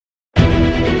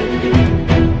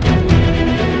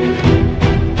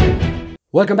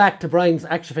Welcome back to Brian's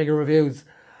action figure reviews,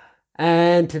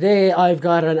 and today I've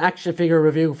got an action figure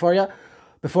review for you.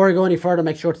 Before I go any further,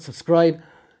 make sure to subscribe,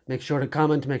 make sure to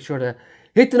comment, make sure to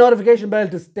hit the notification bell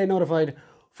to stay notified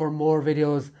for more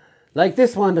videos like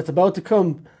this one that's about to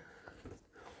come.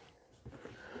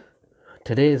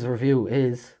 Today's review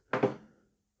is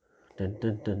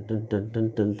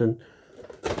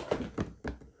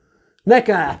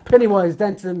NECA Pennywise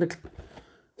dancing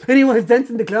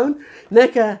the clown.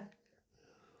 NECA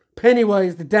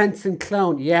Pennywise the dancing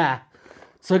clown. Yeah,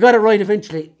 so I got it right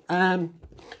eventually. A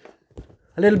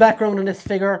little background on this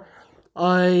figure.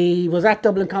 I was at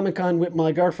Dublin Comic Con with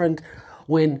my girlfriend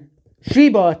when she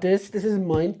bought this. This isn't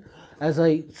mine, as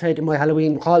I said in my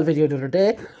Halloween haul video the other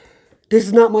day. This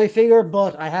is not my figure,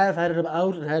 but I have had it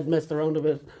out and had messed around a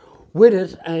bit with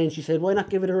it, and she said, why not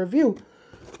give it a review?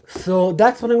 So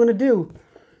that's what I'm going to do.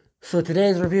 So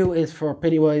today's review is for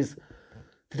Pennywise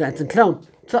the dancing clown.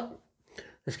 So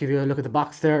let's give you a look at the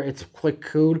box there. It's quite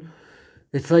cool.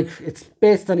 It's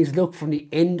based on his look from the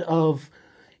end of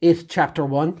It Chapter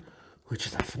 1, which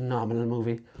is a phenomenal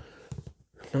movie.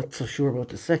 Not so sure about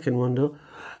the second one though.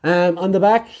 On the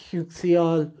back you can see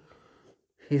all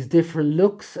his different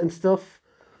looks and stuff.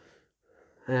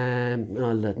 All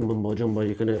that mumbo jumbo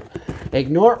you can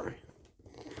ignore.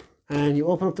 And you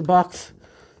open up the box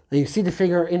and you see the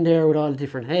figure in there with all the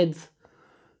different heads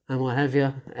and what have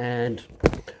you. And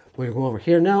we'll go over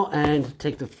here now and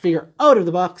take the figure out of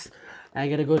the box and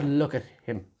get a good look at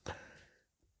him.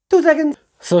 2 seconds.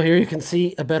 So here you can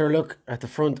see a better look at the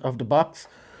front of the box.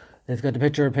 It's got the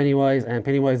picture of Pennywise and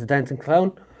Pennywise the dancing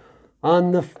clown.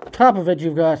 On the top of it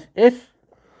you've got It,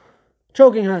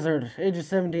 choking hazard, ages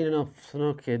 17 and up, so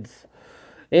no kids.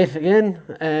 It again,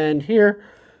 and here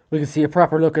we can see a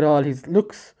proper look at all his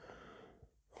looks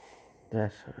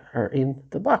that are in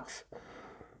the box.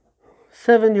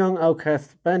 7 young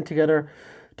outcasts band together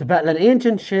to battle an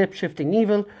ancient shape-shifting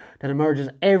evil that emerges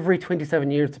every 27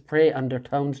 years to prey on their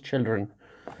town's children.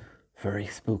 Very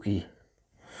spooky.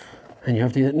 And you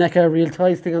have the NECA Real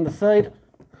Ties thing on the side.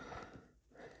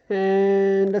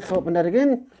 And let's open that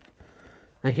again.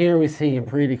 And here we see a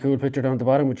pretty cool picture down at the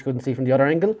bottom, which you couldn't see from the other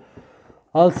angle.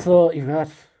 Also, you've got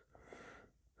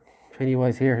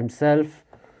Pennywise here himself,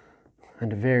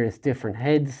 and the various different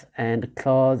heads and the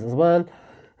claws as well.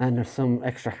 And there's some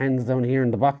extra hands down here in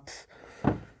the box,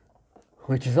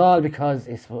 which is all because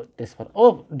this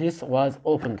was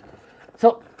opened.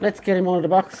 So let's get him out of the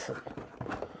box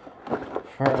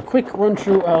for a quick run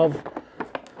through of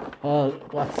all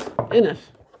what's in it.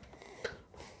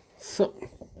 So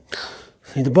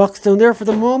see the box down there for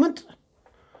the moment,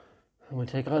 and we'll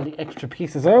take all the extra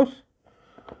pieces out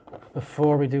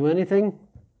before we do anything.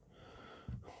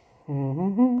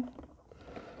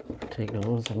 Take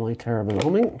notice of my terrible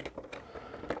humming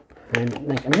and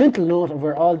make a mental note of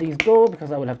where all these go,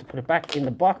 because I will have to put it back in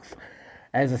the box.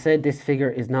 As I said, this figure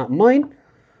is not mine.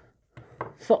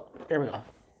 So there we go.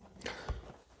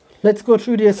 Let's go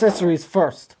through the accessories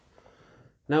first.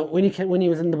 Now when he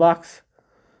was in the box,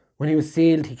 when he was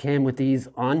sealed, he came with these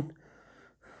on.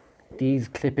 These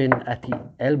clip in at the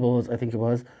elbows, I think it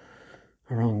was,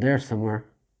 around there somewhere.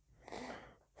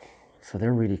 So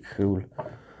they're really cool.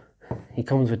 He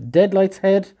comes with Deadlight's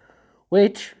head,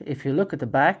 which, if you look at the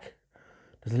back,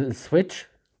 there's a little switch,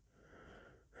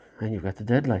 and you've got the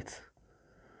Deadlights,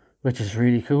 which is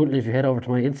really cool. If you head over to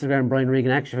my Instagram, Brian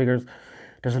Regan Action Figures,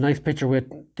 there's a nice picture with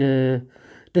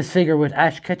this figure with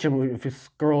Ash Ketchum, if you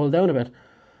scroll down a bit,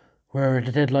 where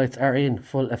the Deadlights are in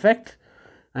full effect.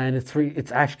 And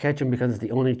it's Ash Ketchum because it's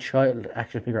the only child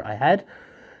action figure I had.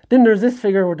 Then there's this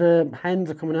figure where the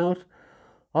hands are coming out.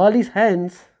 All these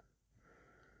hands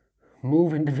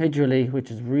move individually, which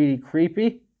is really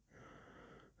creepy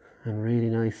and really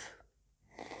nice.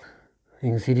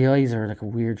 You can see the eyes are like a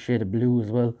weird shade of blue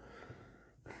as well.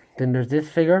 Then there's this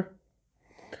figure,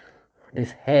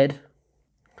 this head,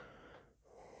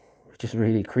 which is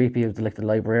really creepy. It was like the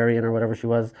librarian or whatever she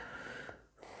was.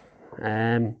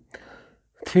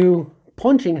 Two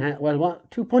punching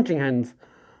hands.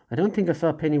 I don't think I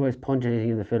saw Pennywise punch anything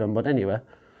in the film, but anyway,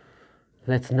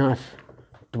 let's not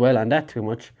dwell on that too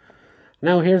much.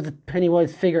 Now here's the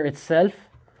Pennywise figure itself.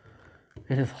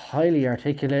 It is highly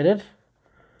articulated.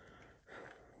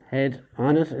 Head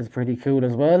on it is pretty cool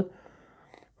as well.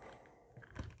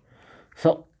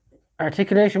 So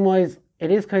articulation wise,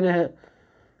 it is kind of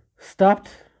stopped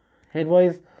head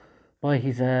wise by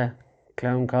his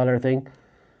clown collar thing.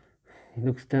 He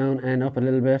looks down and up a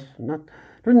little bit. There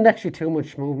isn't actually too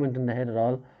much movement in the head at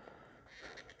all.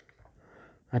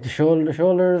 At the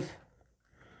shoulders,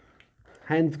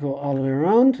 hands go all the way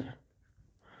around.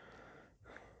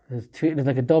 There's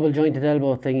like a double jointed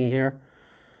elbow thingy here.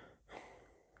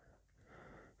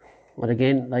 But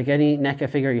again, like any NECA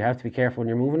figure, you have to be careful when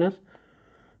you're moving it.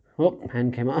 Oh,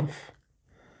 hand came off.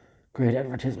 Great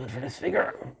advertisement for this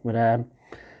figure. But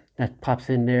that pops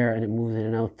in there and it moves in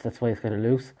and out. That's why it's kind of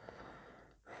loose.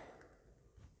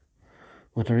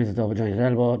 But there is a double jointed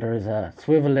elbow. There is a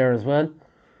swivel there as well.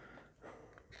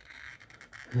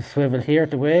 A swivel here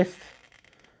at the waist.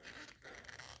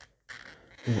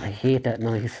 And I hate that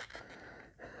noise.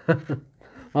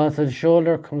 Also the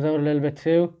shoulder comes out a little bit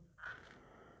too.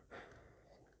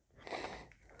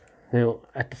 Now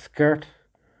at the skirt,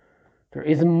 there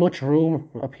isn't much room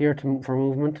up here for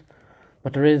movement,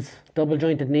 but there is double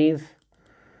jointed knees.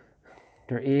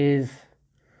 There is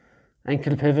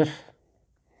ankle pivot,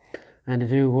 and they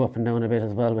do go up and down a bit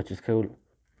as well, which is cool.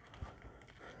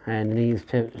 And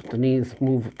the knees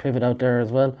pivot out there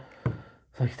as well,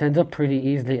 so he stands up pretty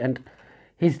easily. And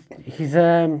his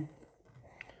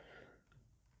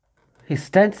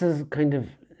stances kind of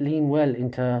lean well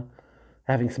into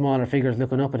having smaller figures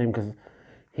looking up at him, because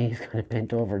he's kind of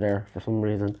bent over there for some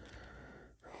reason.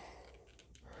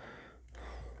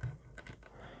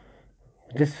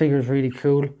 This figure is really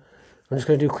cool. I'm just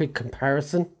going to do a quick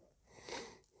comparison.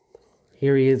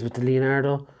 Here he is with the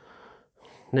Leonardo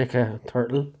NECA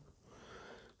turtle.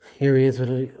 Here he is with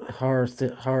a horror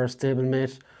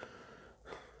stablemate,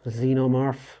 the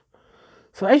Xenomorph.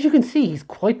 So as you can see, he's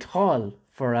quite tall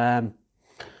for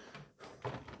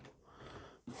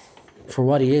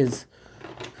what he is.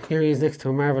 Here he is next to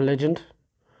a Marvel Legend,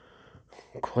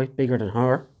 quite bigger than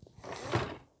her.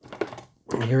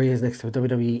 And here he is next to a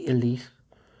WWE Elite.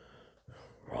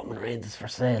 Roman Reigns is for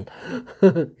sale.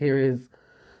 Here he is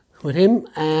with him.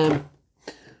 And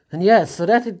yeah, so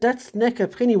that's NECA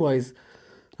Pennywise.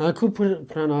 Now, I could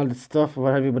put on all this stuff or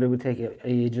what have you, but it would take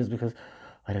ages because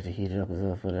I'd have to heat it up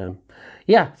and stuff. But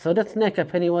yeah, so that's NECA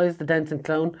Pennywise, the dancing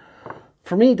clown.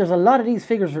 For me, there's a lot of these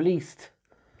figures released,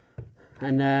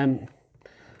 and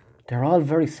they're all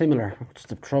very similar, which is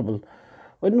the trouble.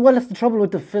 Well, it's the trouble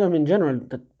with the film in general,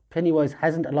 that Pennywise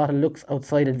hasn't a lot of looks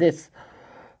outside of this.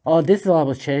 Oh, this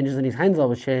always changes and his hands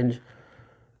always change,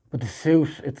 but the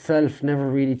suit itself never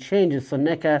really changes. So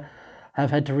NECA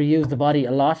have had to reuse the body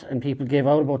a lot, and people gave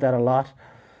out about that a lot.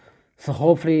 So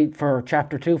hopefully for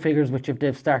Chapter 2 figures, which if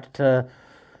they've started to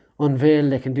unveil,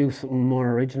 they can do something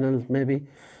more original maybe.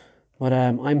 But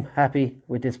I'm happy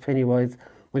with this Pennywise.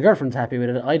 My girlfriend's happy with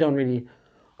it. I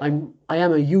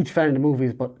am a huge fan of the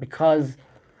movies, but because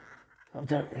of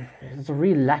there's a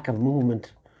real lack of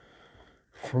movement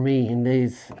for me in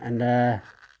these, and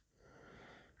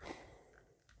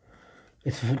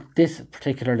this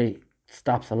particularly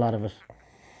stops a lot of it.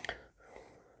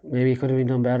 Maybe it could have been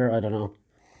done better, I don't know.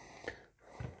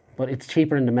 But it's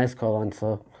cheaper in the Mezco one,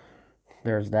 so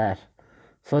there's that.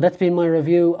 So that's been my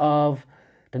review of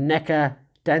the NECA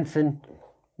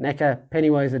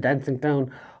Pennywise, the dancing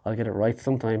clown. I'll get it right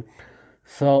sometime.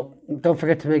 So don't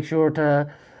forget to make sure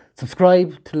to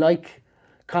subscribe, to like,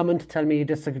 comment, tell me you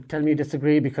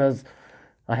disagree, because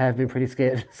I have been pretty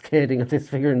scathing of this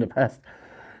figure in the past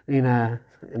in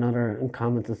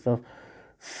comments and stuff.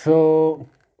 So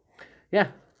yeah,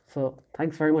 so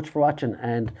thanks very much for watching,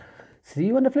 and see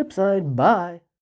you on the flip side. Bye.